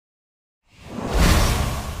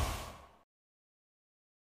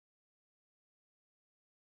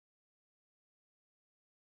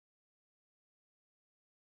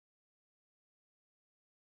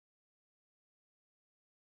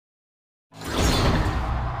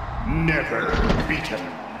Never beaten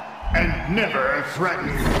and never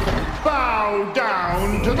threatened. Bow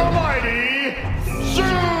down to the mighty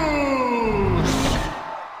Zeus!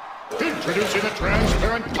 Introducing a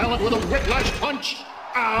transparent talent with a whiplash punch,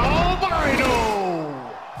 Albino!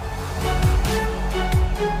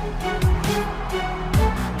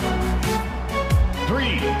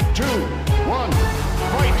 Three, two, one,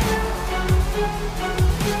 fight!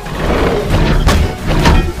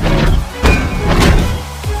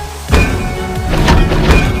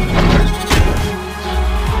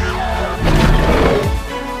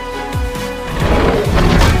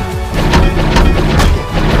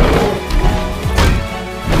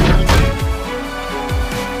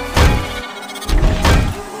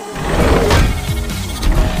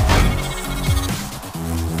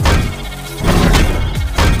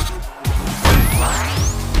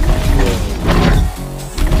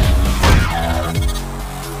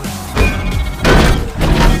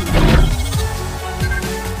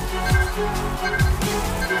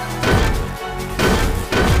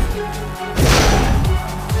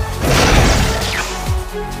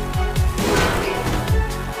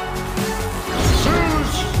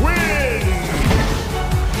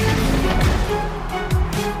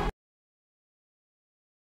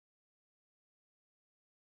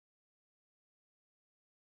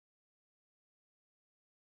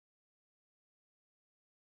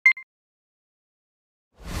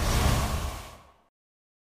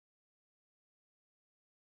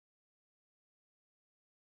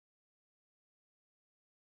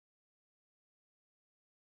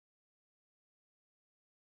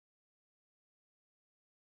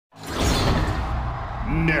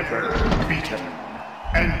 Never beaten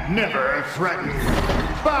and never threatened.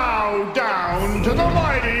 Bow down to the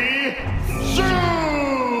mighty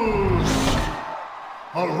Zeus!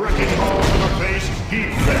 A wrecking ball to the face, he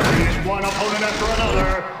buries one opponent after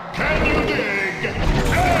another. Can you dig?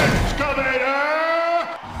 Excavator!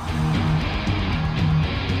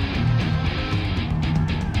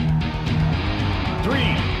 3,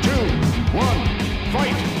 2, 1,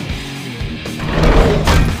 fight!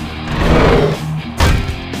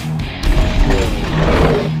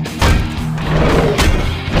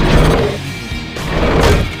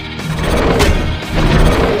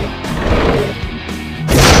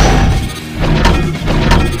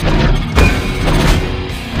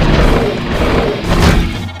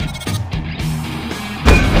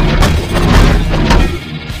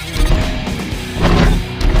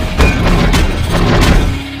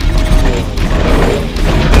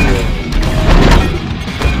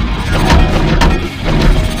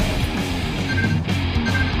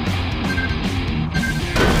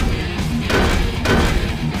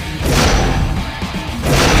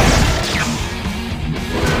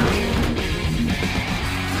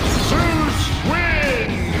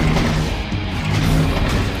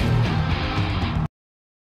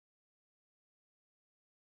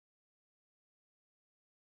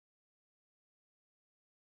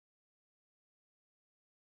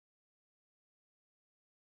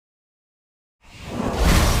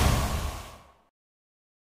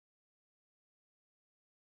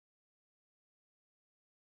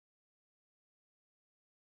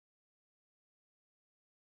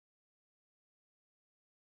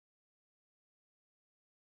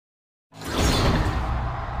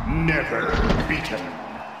 Never beaten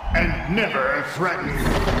and never threatened.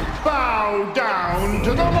 Bow down to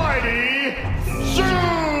the mighty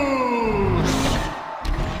Zeus!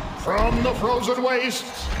 From the frozen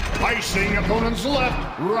wastes, icing opponents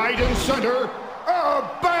left, right, and center,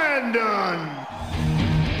 abandoned!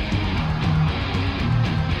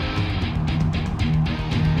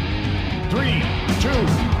 3, 2,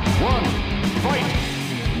 1, fight!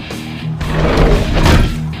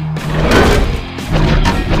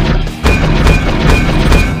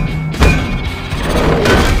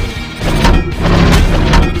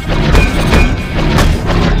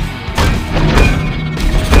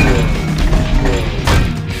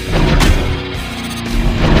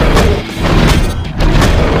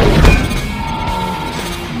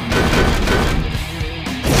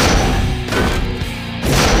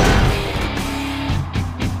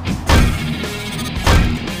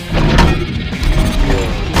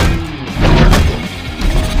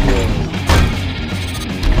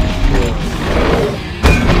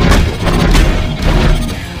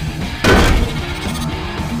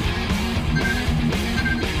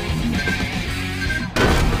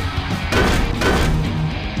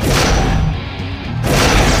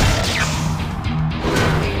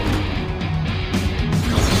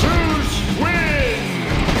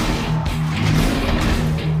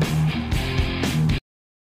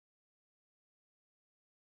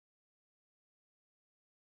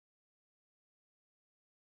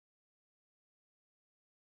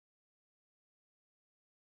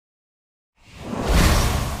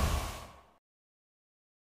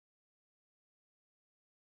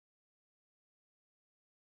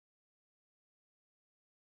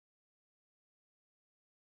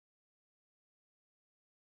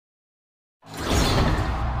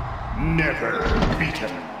 Never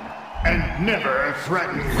beaten and never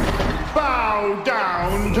threatened. Bow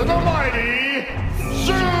down to the mighty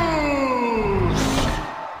Zeus!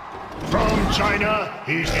 From China,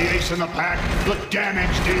 he's the ace in the pack, the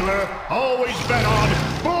damage dealer, always bet on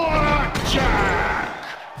Blackjack!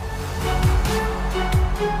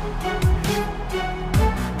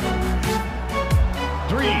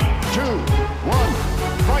 3, 2, 1,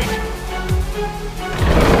 fight!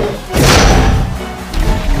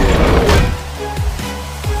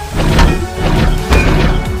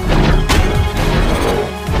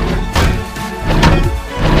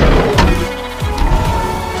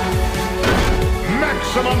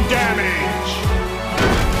 Maximum damage!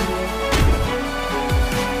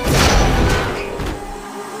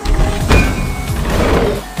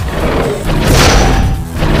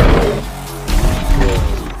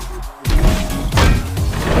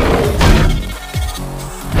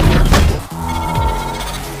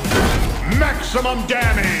 Maximum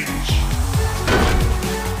damage!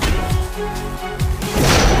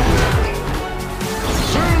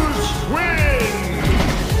 Zeus wins!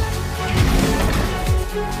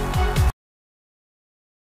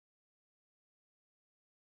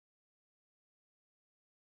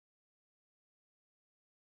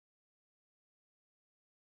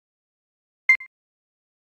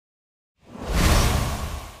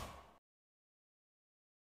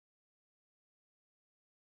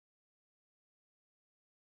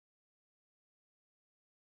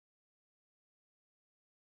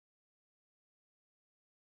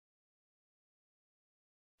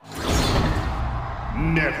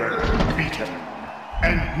 Never beaten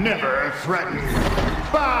and never threatened.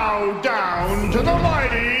 Bow down to the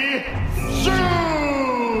mighty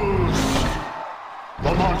Zeus!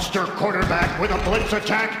 The monster quarterback with a blitz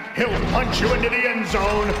attack. He'll punch you into the end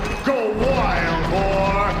zone. Go wild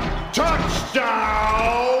for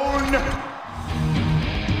touchdown!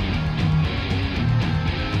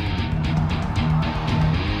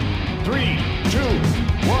 Three, two,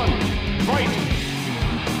 one, fight!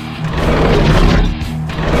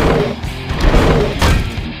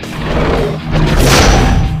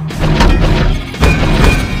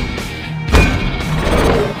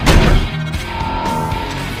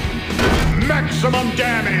 Maximum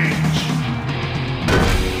damage!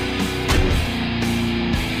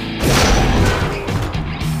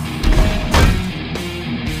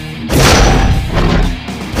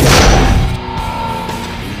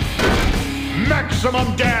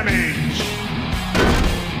 Maximum damage!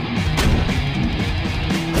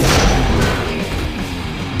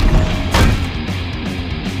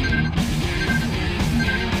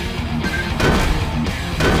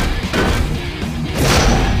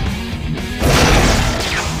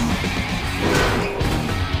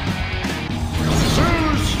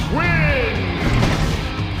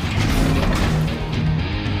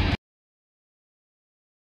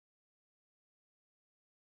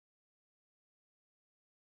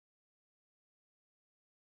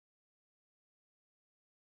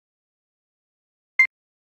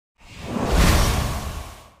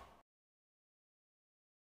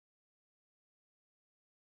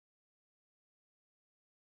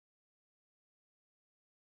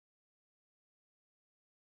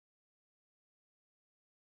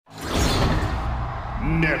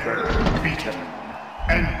 Never beaten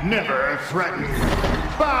and never threatened.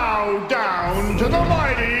 Bow down to the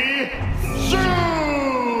mighty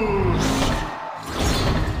Zeus!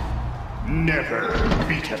 Never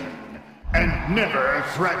beaten and never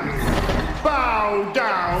threatened. Bow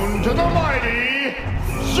down to the mighty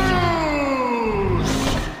Zeus!